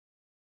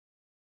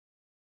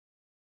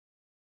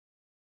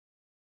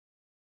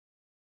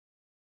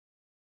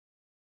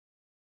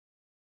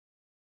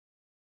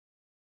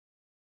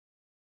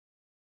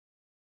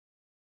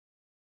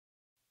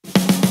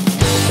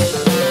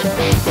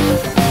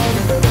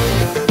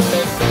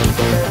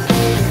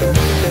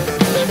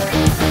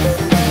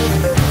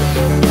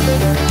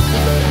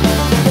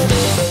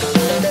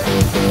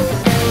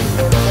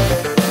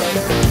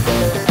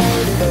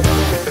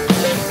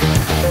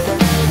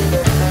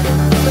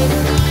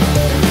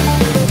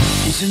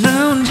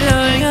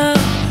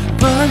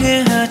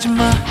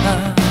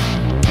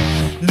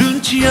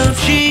눈치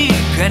없이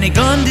괜히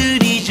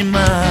건드리지 마.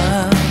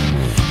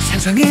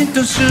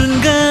 상상했던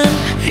순간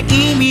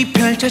이미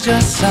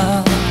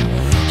펼쳐졌어.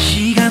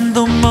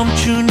 시간도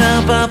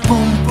멈추나 봐.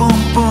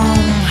 뿜뿜뿜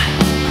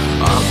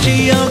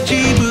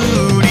억지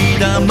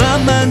부리다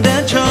맘만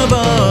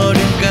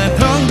다쳐버릴까.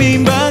 텅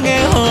빈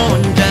방에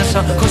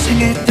혼자서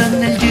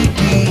고생했던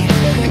날들이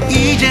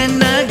이제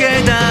날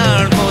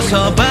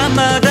깨달고서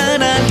밤마다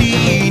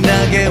난리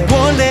나게.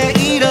 원래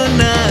이런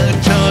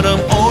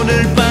나처럼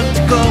오늘 밤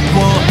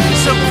뜨거워.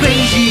 So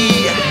crazy.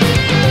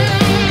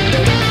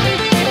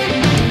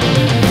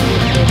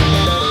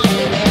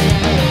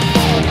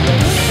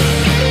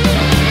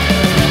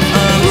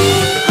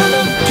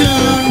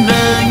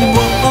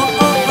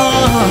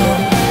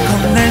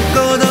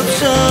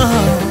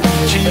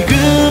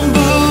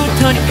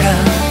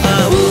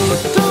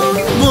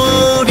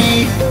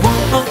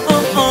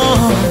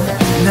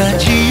 나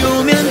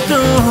지우면 또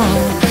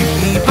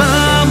이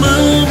밤은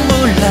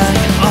몰라.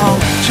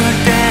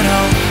 절대로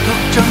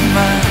걱정 마.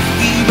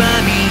 이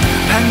밤이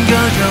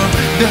반겨줘.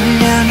 널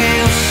향해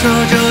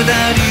웃어줘.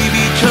 다리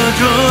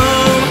비춰줘.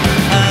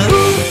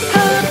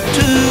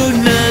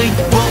 tonight.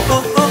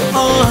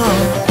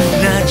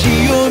 나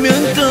지우면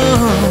또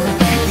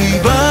이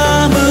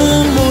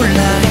밤은 몰라.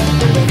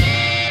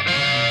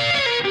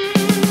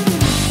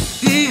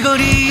 이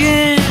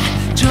거리에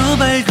저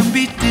밝은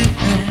빛들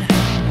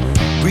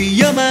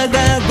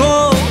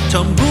위험하다고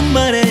전부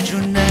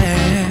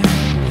말해주네.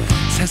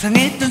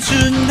 상상했던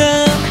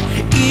순간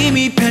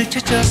이미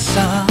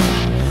펼쳐졌어.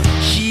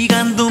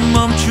 시간도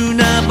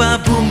멈추나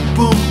봐.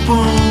 붐붐붐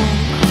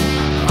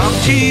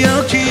억지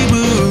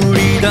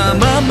부리다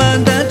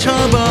맘만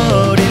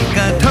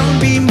다쳐버릴까. 텅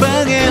빈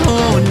방에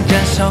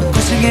혼자서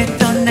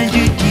고생했던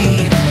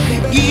날들이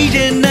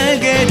이제 날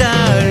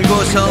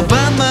깨달고서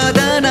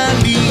밤마다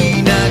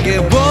난리 나게.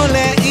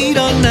 원래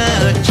이런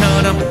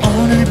나처럼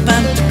오늘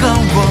밤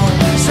뜨거워.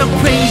 So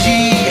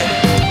crazy.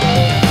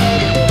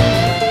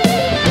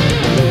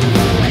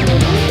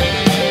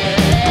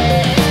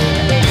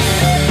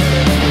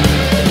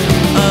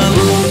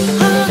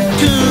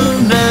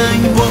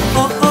 tonight.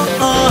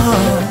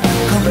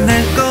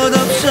 겁낼 것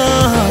없어.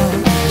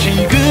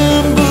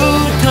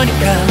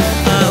 지금부터니까.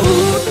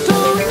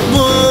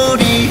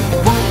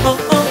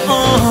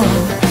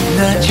 나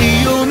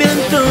지우면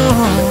또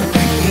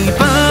이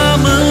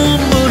밤은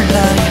몰라.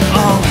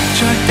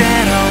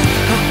 절대로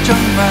걱정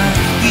마.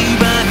 이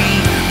밤이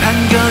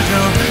반겨줘.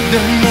 널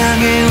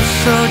향해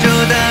웃어줘.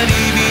 다리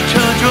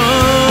비춰줘.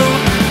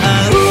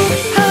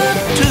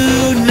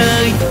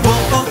 tonight.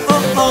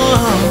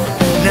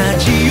 나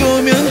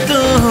지우면 또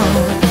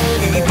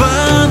이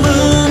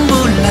밤은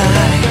몰라.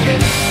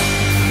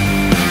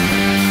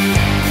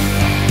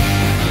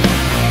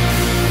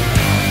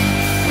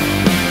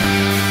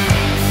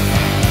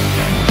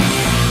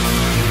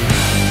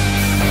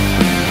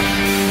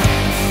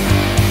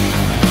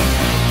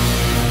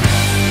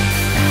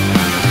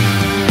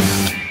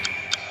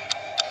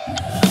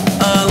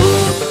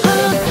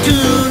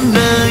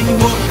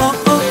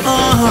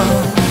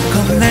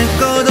 겁낼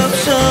것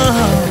없어.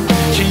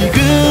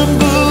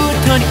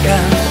 지금부터니까.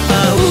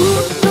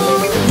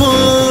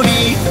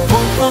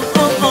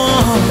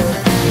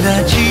 나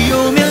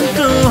지우면 또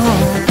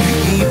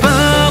이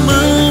밤은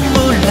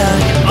몰라.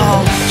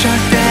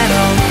 절대로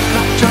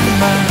걱정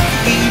마.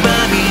 이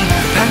밤이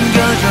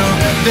반겨줘.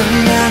 널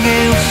향해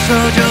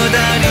웃어줘.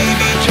 다리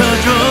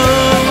비춰줘.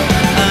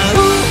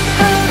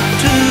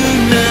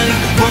 tonight.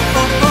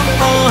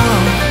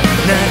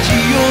 나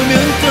지우면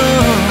또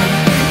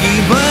이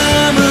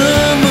밤은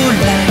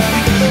몰라.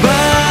 이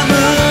밤은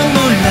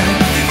몰라.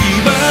 이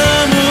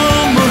밤은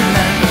몰라.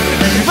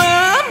 이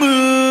밤은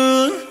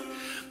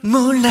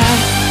몰라.